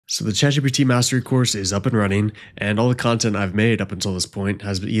So the ChatGPT Mastery course is up and running, and all the content I've made up until this point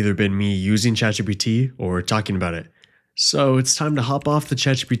has either been me using ChatGPT or talking about it. So it's time to hop off the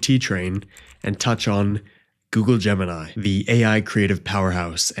ChatGPT train and touch on Google Gemini, the AI creative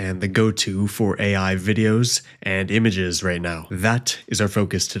powerhouse and the go-to for AI videos and images right now. That is our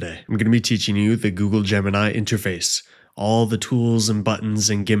focus today. I'm going to be teaching you the Google Gemini interface, all the tools and buttons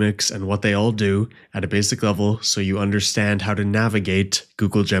and gimmicks and what they all do at a basic level so you understand how to navigate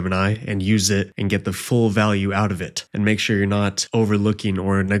Google Gemini and use it and get the full value out of it. And make sure you're not overlooking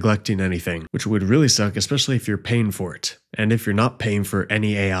or neglecting anything, which would really suck, especially if you're paying for it. And if you're not paying for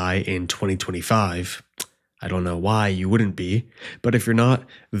any AI in 2025, I don't know why you wouldn't be, but if you're not,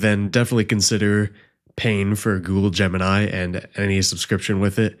 then definitely consider paying for Google Gemini and any subscription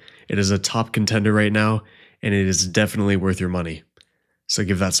with it. It is a top contender right now, and it is definitely worth your money. So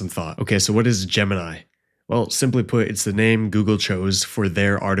give that some thought. Okay, so what is Gemini? Well, simply put, it's the name Google chose for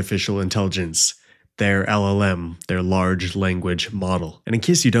their artificial intelligence, their LLM, their large language model. And in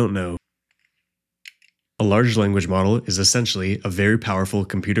case you don't know, a large language model is essentially a very powerful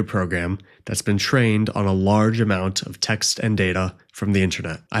computer program that's been trained on a large amount of text and data from the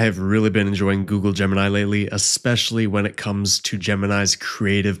internet. I have really been enjoying Google Gemini lately, especially when it comes to Gemini's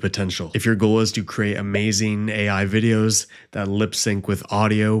creative potential. If your goal is to create amazing AI videos that lip sync with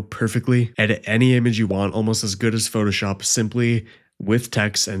audio perfectly, edit any image you want almost as good as Photoshop simply with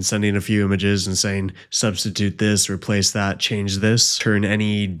text and sending a few images and saying, substitute this, replace that, change this, turn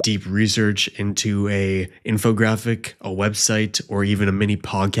any deep research into a infographic, a website, or even a mini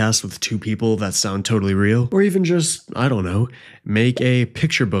podcast with two people that sound totally real, or even just, I don't know, make a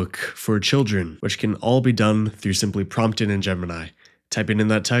picture book for children, which can all be done through simply prompting in Gemini, typing in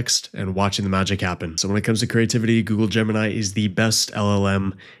that text and watching the magic happen. So when it comes to creativity, Google Gemini is the best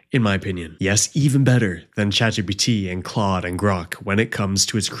LLM in my opinion. Yes, even better than ChatGPT and Claude and Grok when it comes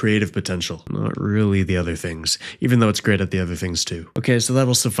to its creative potential. Not really the other things, even though it's great at the other things too. Okay, so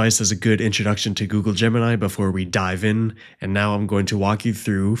that'll suffice as a good introduction to Google Gemini before we dive in. And now I'm going to walk you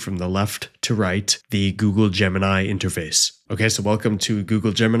through from the left to right, the Google Gemini interface. Okay, so welcome to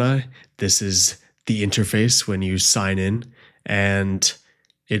Google Gemini. This is the interface when you sign in, and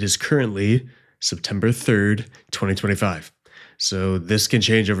it is currently September 3rd, 2025. So this can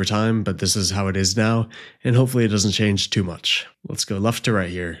change over time, but this is how it is now, and hopefully it doesn't change too much. Let's go left to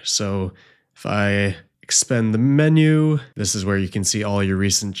right here. So if I expand the menu, this is where you can see all your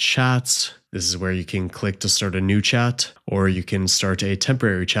recent chats. This is where you can click to start a new chat, or you can start a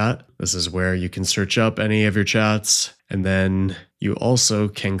temporary chat. This is where you can search up any of your chats, and then you also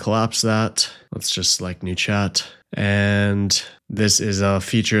can collapse that. Let's just select new chat. And this is a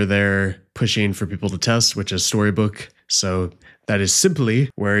feature they're pushing for people to test, which is Storybook. So that is simply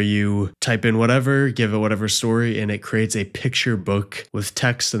where you type in whatever, give it whatever story, and it creates a picture book with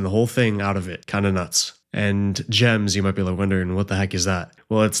text and the whole thing out of it. Kind of nuts. And gems, you might be wondering, what the heck is that?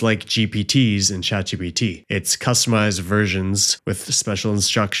 Well, it's like GPTs in ChatGPT. It's customized versions with special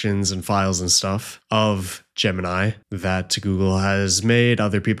instructions and files and stuff of Gemini that Google has made,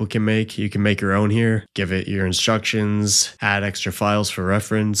 other people can make. You can make your own here, give it your instructions, add extra files for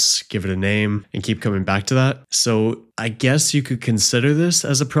reference, give it a name, and keep coming back to that. So I guess you could consider this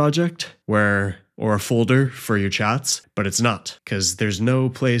as a project or a folder for your chats, but it's not, because there's no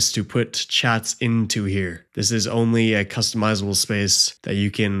place to put chats into here. This is only a customizable space that you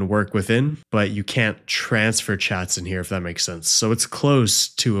can work within, but you can't transfer chats in here, if that makes sense. So it's close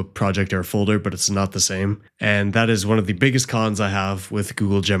to a project or a folder, but it's not the same. And that is one of the biggest cons I have with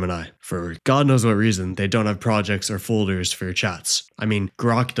Google Gemini. For God knows what reason, they don't have projects or folders for your chats. I mean,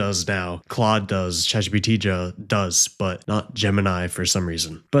 Grok does now, Claude does, ChatGPT does, but not Gemini for some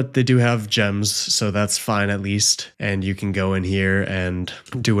reason. But they do have gems, so that's fine at least. And you can go in here and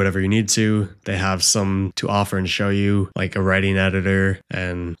do whatever you need to. They have some to offer and show you, like a writing editor,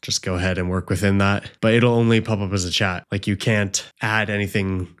 and just go ahead and work within that. But it'll only pop up as a chat. Like you can't add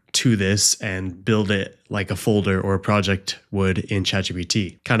anything to this and build it like a folder or a project would in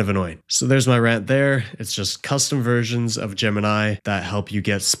ChatGPT. Kind of annoying. So there's my rant there. It's just custom versions of Gemini that help you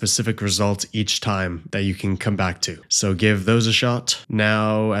get specific results each time that you can come back to. So give those a shot.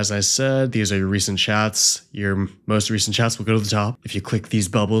 Now, as I said, these are your recent chats. Your most recent chats will go to the top. If you click these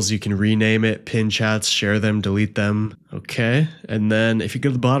bubbles, you can rename it, pin chats, share them, delete them. Okay. And then if you go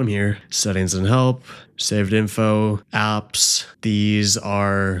to the bottom here, settings and help, saved info, apps. These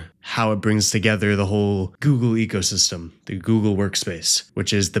are how it brings together the whole Google ecosystem, the Google workspace,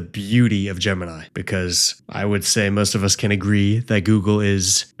 which is the beauty of Gemini, because I would say most of us can agree that Google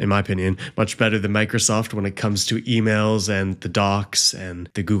is, in my opinion, much better than Microsoft when it comes to emails and the docs and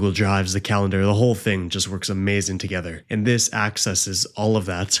the Google Drives, the calendar. The whole thing just works amazing together. And this accesses all of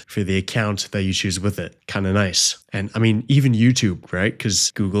that for the account that you choose with it. Kind of nice. And I mean, even YouTube, right?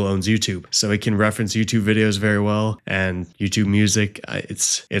 Because Google owns YouTube. So it can reference YouTube videos very well, and YouTube music.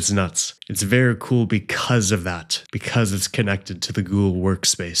 It's nuts. It's very cool because of that, because it's connected to the Google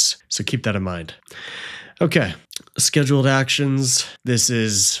workspace. So keep that in mind. Okay, scheduled actions. This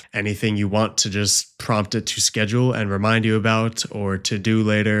is anything you want to just prompt it to schedule and remind you about, or to do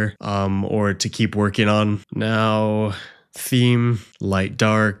later, or to keep working on. Now, theme, light,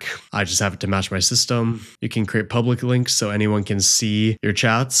 dark. I just have it to match my system. You can create public links so anyone can see your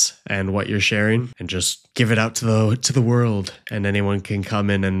chats and what you're sharing, and just give it out to the world, and anyone can come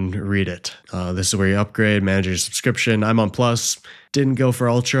in and read it. This is where you upgrade, manage your subscription. I'm on Plus. Didn't go for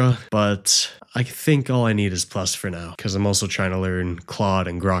Ultra, but I think all I need is Plus for now, because I'm also trying to learn Claude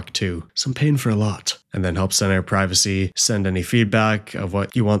and Grok too. So I'm paying for a lot. And then help center privacy, send any feedback of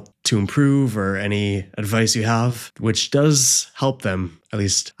what you want to improve or any advice you have, which does help them. At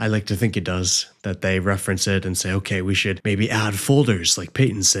least I like to think it does, that they reference it and say, okay, we should maybe add folders like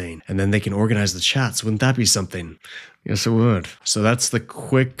Peyton's saying, and then they can organize the chats. Wouldn't that be something? Yes, it would. So that's the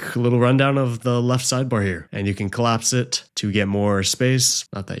quick little rundown of the left sidebar here. And you can collapse it to get more space.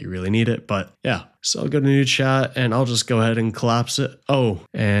 Not that you really need it, but yeah. So I'll go to new chat and I'll just go ahead and collapse it. Oh,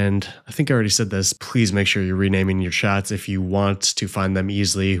 and I think I already said this. Please make sure you're renaming your chats if you want to find them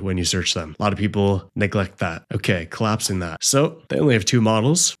easily when you search them. A lot of people neglect that. Okay, collapsing that. So they only have 2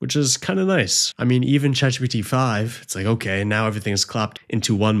 models, which is kind of nice. I mean, even ChatGPT 5, it's like, okay, now everything is clapped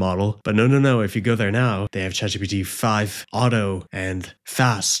into one model. But no. If you go there now, they have ChatGPT 5 auto and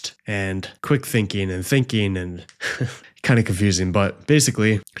fast and quick thinking and kind of confusing, but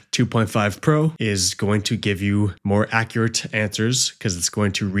basically 2.5 Pro is going to give you more accurate answers because it's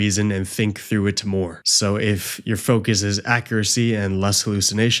going to reason and think through it more. So if your focus is accuracy and less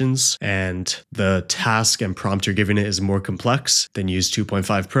hallucinations, and the task and prompt you're giving it is more complex, then use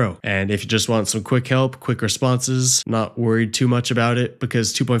 2.5 Pro. And if you just want some quick help, quick responses, not worried too much about it,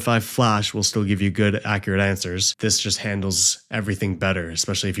 because 2.5 Flash will still give you good, accurate answers. This just handles everything better,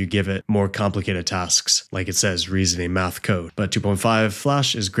 especially if you give it more complicated tasks, like it says, reasoning, math, code. But 2.5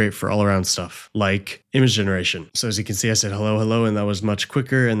 Flash is great for all around stuff like image generation. So as you can see, I said hello, and that was much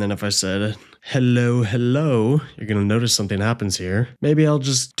quicker. And then if I said hello, you're going to notice something happens here. Maybe I'll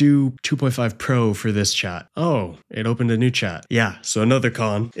just do 2.5 Pro for this chat. Oh, it opened a new chat. Yeah, so another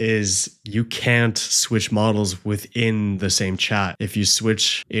con is you can't switch models within the same chat. If you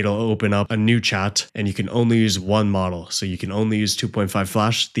switch, it'll open up a new chat and you can only use one model. So you can only use 2.5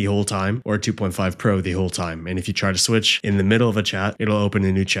 Flash the whole time or 2.5 Pro the whole time. And if you try to switch in the middle of a chat, it'll open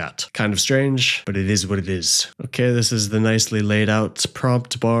a new chat. Kind of strange, but it is what it is. Okay, this is the nicely laid out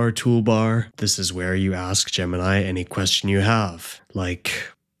prompt bar, toolbar. This is where you ask Gemini any question you have, like...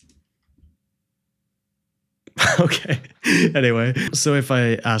 Okay. Anyway, so if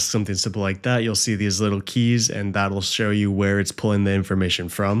I ask something simple like that, you'll see these little keys and that'll show you where it's pulling the information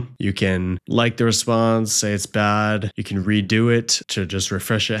from. You can like the response, say it's bad. You can redo it to just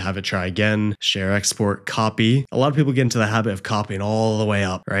refresh it, have it try again, share, export, copy. A lot of people get into the habit of copying all the way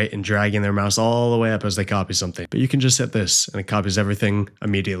up, right? And dragging their mouse all the way up as they copy something. But you can just hit this and it copies everything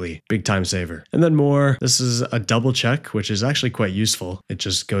immediately. Big time saver. And then more, this is a double check, which is actually quite useful. It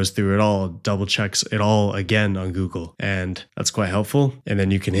just goes through it all, double checks it all again on Google. And that's quite helpful. And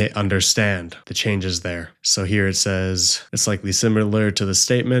then you can hit understand the changes there. So here it says it's likely similar to the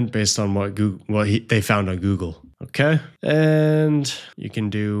statement based on what they found on Google. Okay. And you can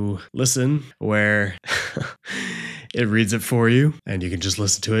do listen, where it reads it for you and you can just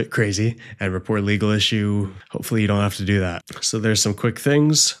listen to it, crazy, and report legal issue. Hopefully you don't have to do that. So there's some quick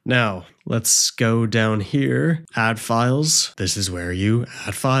things. Now let's go down here, add files. This is where you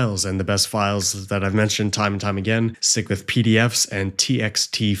add files, and the best files that I've mentioned time and time again, stick with PDFs and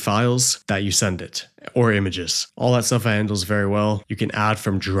TXT files that you send it, or images. All that stuff handles very well. You can add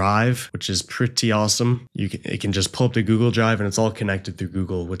from Drive, which is pretty awesome. It can just pull up to Google Drive and it's all connected through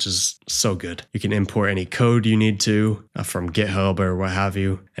Google, which is so good. You can import any code you need to from GitHub or what have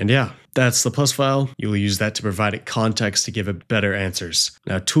you. And yeah, That's the plus file. You'll use that to provide it context to give it better answers.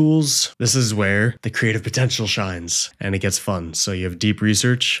 Now tools, this is where the creative potential shines and it gets fun. So you have deep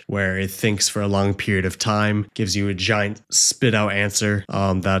research where it thinks for a long period of time, gives you a giant spit out answer.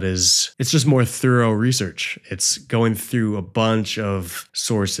 It's just more thorough research. It's going through a bunch of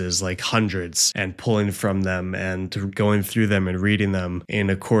sources, like hundreds, and pulling from them and going through them and reading them in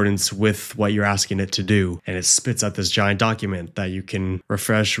accordance with what you're asking it to do. And it spits out this giant document that you can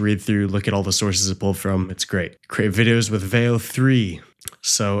refresh, read through, look at all the sources it pulled from. It's great. Create videos with Veo 3.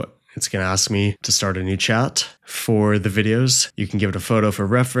 So it's going to ask me to start a new chat for the videos. You can give it a photo for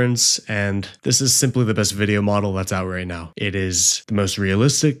reference, and this is simply the best video model that's out right now. It is the most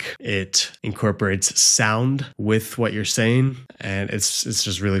realistic. It incorporates sound with what you're saying, and it's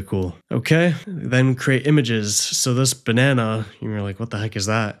just really cool. Okay, then create images. So this banana, you're like, what the heck is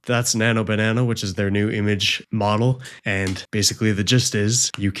that? That's Nano Banana, which is their new image model, and basically the gist is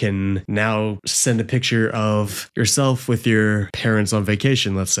you can now send a picture of yourself with your parents on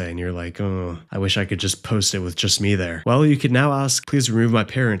vacation, let's say, and you're like, oh, I wish I could just post it with just me there. Well, you can now ask, please remove my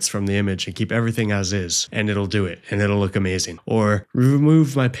parents from the image and keep everything as is, and it'll do it, and it'll look amazing. Or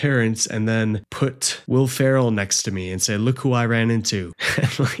remove my parents and then put Will Ferrell next to me and say, look who I ran into.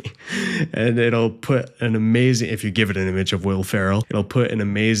 And it'll put an amazing, if you give it an image of Will Ferrell, it'll put an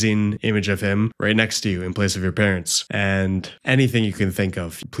amazing image of him right next to you in place of your parents. And anything you can think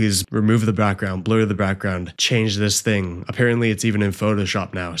of. Please remove the background, blur the background, change this thing. Apparently it's even in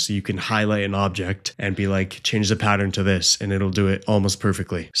Photoshop now, so you can highlight an object and be like, change the pattern to this, and it'll do it almost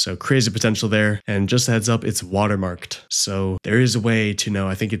perfectly. So crazy potential there. And just a heads up, it's watermarked. So there is a way to know,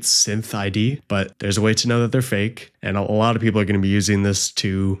 I think it's Synth ID, but there's a way to know that they're fake. And a lot of people are going to be using this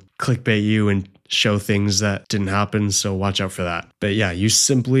to clickbait you and show things that didn't happen, so watch out for that. But yeah, you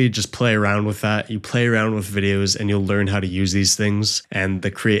simply just play around with that. You play around with videos and you'll learn how to use these things. And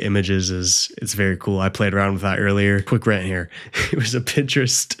the create images it's very cool. I played around with that earlier. Quick rant here. It was a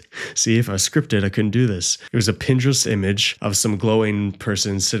Pinterest. See, if I scripted, I couldn't do this. It was a Pinterest image of some glowing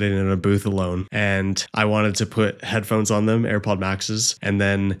person sitting in a booth alone. And I wanted to put headphones on them, AirPod Maxes. And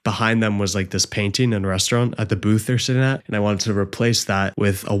then behind them was like this painting and restaurant at the booth they're sitting at. And I wanted to replace that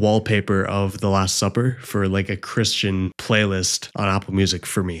with a wallpaper of the Last Supper for like a Christian playlist on Apple Music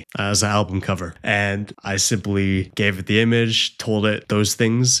for me as an album cover. And I simply gave it the image, told it those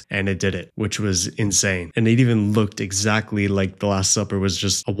things, and it did it, which was insane. And it even looked exactly like the Last Supper was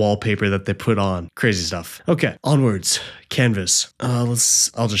just a wallpaper that they put on. Crazy stuff. Okay, onwards. Canvas. I'll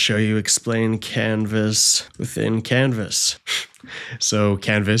just show you, explain Canvas within Canvas. So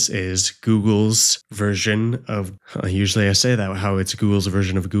Canvas is Google's version of, usually I say that, how it's Google's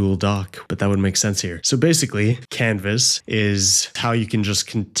version of Google Doc, but that would make sense here. So basically, Canvas is how you can just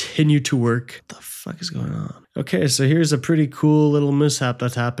continue to work. What the fuck is going on? Okay, so here's a pretty cool little mishap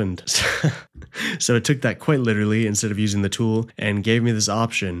that happened. So it took that quite literally instead of using the tool and gave me this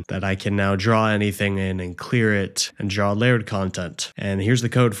option that I can now draw anything in and clear it and draw layered content. And here's the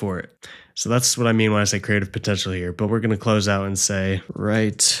code for it. So that's what I mean when I say creative potential here, but we're going to close out and say,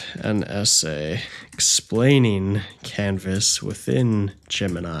 write an essay explaining Canvas within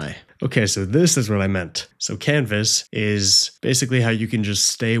Gemini. Okay, so this is what I meant. So Canvas is basically how you can just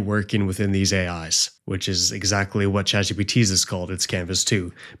stay working within these AIs, which is exactly what ChatGPT's is called. It's Canvas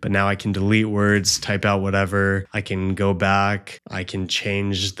 2. But now I can delete words, type out whatever. I can go back. I can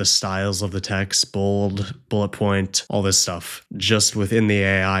change the styles of the text, bold, bullet point, all this stuff just within the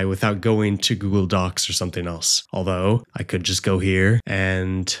AI without going to Google Docs or something else. Although I could just go here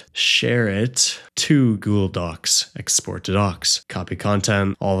and share it to Google Docs, export to Docs, copy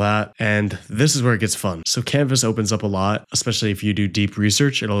content, all that. And this is where it gets fun. So Canvas opens up a lot, especially if you do deep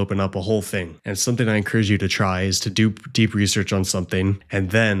research, it'll open up a whole thing. And something I encourage you to try is to do deep research on something.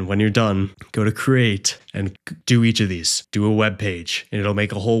 And then when you're done, go to create and do each of these. Do a web page and it'll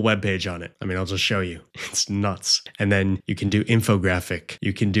make a whole web page on it. I mean, I'll just show you. It's nuts. And then you can do infographic.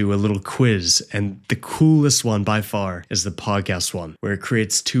 You can do a little quiz. And the coolest one by far is the podcast one, where it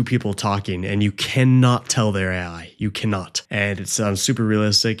creates two people talking and you cannot tell their AI. You cannot. And it sounds super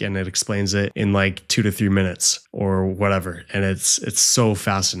realistic and it explains it in like 2 to 3 minutes or whatever. And it's so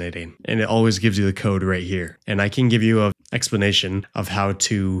fascinating. And it always gives you the code right here. And I can give you an explanation of how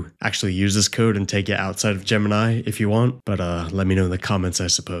to actually use this code and take it outside of Gemini if you want. But let me know in the comments, I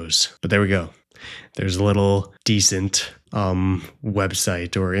suppose. But there we go. There's a little decent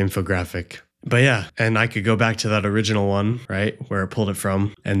website or infographic But yeah, and I could go back to that original one, right, where it pulled it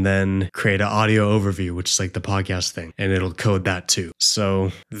from, and then create an audio overview, which is like the podcast thing, and it'll code that too.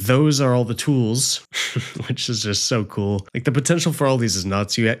 So those are all the tools, which is just so cool. Like the potential for all these is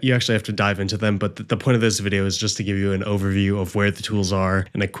nuts. You actually have to dive into them, but the point of this video is just to give you an overview of where the tools are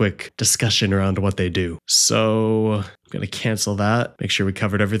and a quick discussion around what they do. So I'm going to cancel that. Make sure we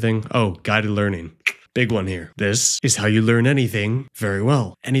covered everything. Oh, guided learning. Big one here. This is how you learn anything very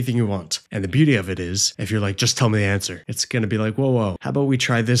well. Anything you want. And the beauty of it is, if you're like, just tell me the answer, it's going to be like, whoa, how about we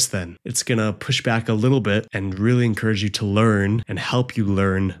try this then? It's going to push back a little bit and really encourage you to learn and help you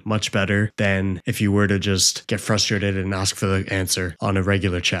learn much better than if you were to just get frustrated and ask for the answer on a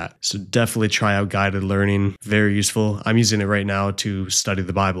regular chat. So definitely try out guided learning. Very useful. I'm using it right now to study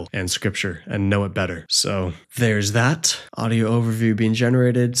the Bible and scripture and know it better. So there's that audio overview being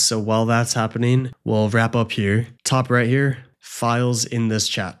generated. So while that's happening, we'll wrap up here. Top right here, files in this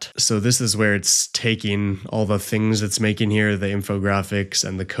chat. So this is where it's taking all the things it's making here, the infographics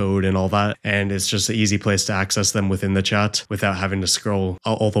and the code and all that. And it's just an easy place to access them within the chat without having to scroll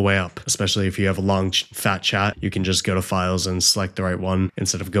all the way up. Especially if you have a long fat chat, you can just go to files and select the right one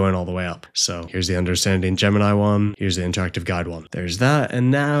instead of going all the way up. So here's the Understanding Gemini one. Here's the interactive guide one. There's that. And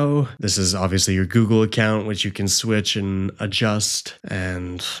now this is obviously your Google account, which you can switch and adjust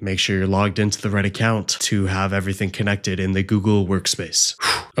and make sure you're logged into the right account to have everything connected in the Google workspace.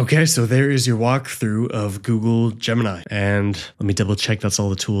 Okay, so there is your walkthrough of Google Gemini. And let me double check that's all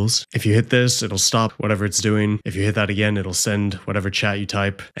the tools. If you hit this, it'll stop whatever it's doing. If you hit that again, it'll send whatever chat you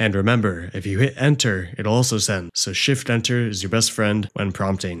type. And remember, if you hit enter, it'll also send. So shift enter is your best friend when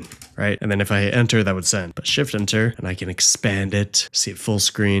prompting, right? And then if I hit enter, that would send. But shift enter, and I can expand it, see it full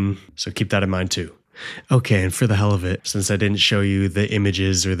screen. So keep that in mind too. Okay, and for the hell of it, since I didn't show you the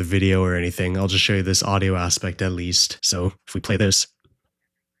images or the video or anything, I'll just show you this audio aspect at least. So if we play this.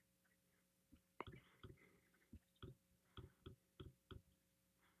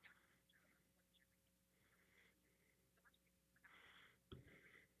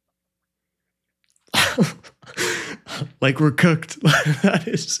 Like we're cooked. That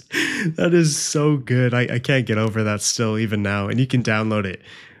is so good. I can't get over that still even now, and you can download it.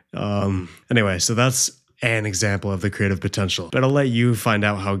 Anyway, so that's an example of the creative potential, but I'll let you find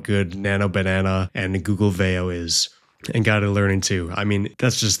out how good Nano Banana and Google Veo is. And guided learning too. I mean,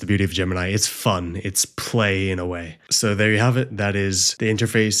 that's just the beauty of Gemini. It's fun. It's play in a way. So there you have it. That is the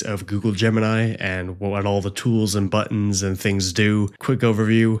interface of Google Gemini and what all the tools and buttons and things do. Quick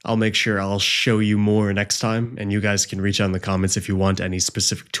overview. I'll make sure I'll show you more next time. And you guys can reach out in the comments if you want any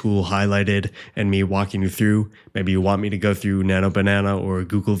specific tool highlighted and me walking you through. Maybe you want me to go through Nano Banana or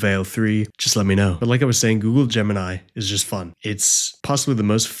Google Veo 3. Just let me know. But like I was saying, Google Gemini is just fun. It's possibly the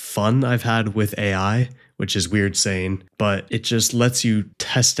most fun I've had with AI, which is weird saying, but it just lets you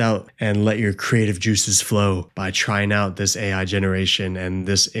test out and let your creative juices flow by trying out this AI generation and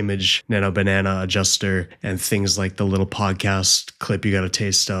this image Nano Banana adjuster and things like the little podcast clip you got a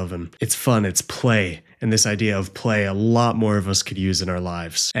taste of. And it's fun, it's play. And this idea of play, a lot more of us could use in our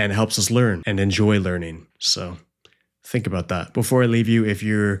lives and helps us learn and enjoy learning. So think about that. Before I leave you, if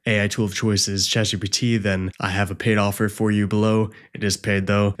your AI tool of choice is ChatGPT, then I have a paid offer for you below. It is paid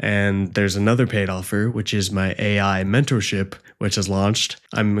though. And there's another paid offer, which is my AI mentorship, which has launched.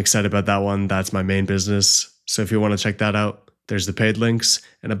 I'm excited about that one. That's my main business. So if you want to check that out, there's the paid links.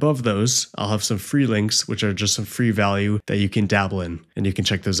 And above those, I'll have some free links, which are just some free value that you can dabble in. And you can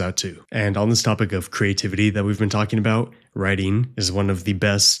check those out too. And on this topic of creativity that we've been talking about, writing is one of the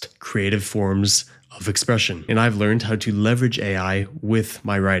best creative forms of expression. And I've learned how to leverage AI with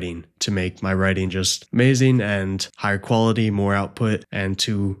my writing to make my writing just amazing and higher quality, more output, and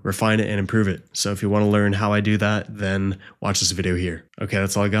to refine it and improve it. So if you want to learn how I do that, then watch this video here. Okay,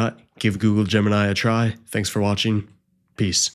 that's all I got. Give Google Gemini a try. Thanks for watching. Peace.